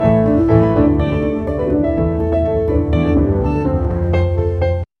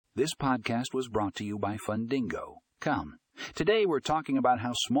This podcast was brought to you by Fundingo. Come. Today we're talking about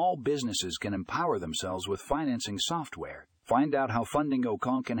how small businesses can empower themselves with financing software. Find out how Fundingo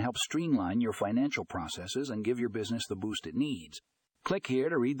can help streamline your financial processes and give your business the boost it needs. Click here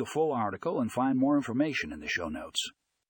to read the full article and find more information in the show notes.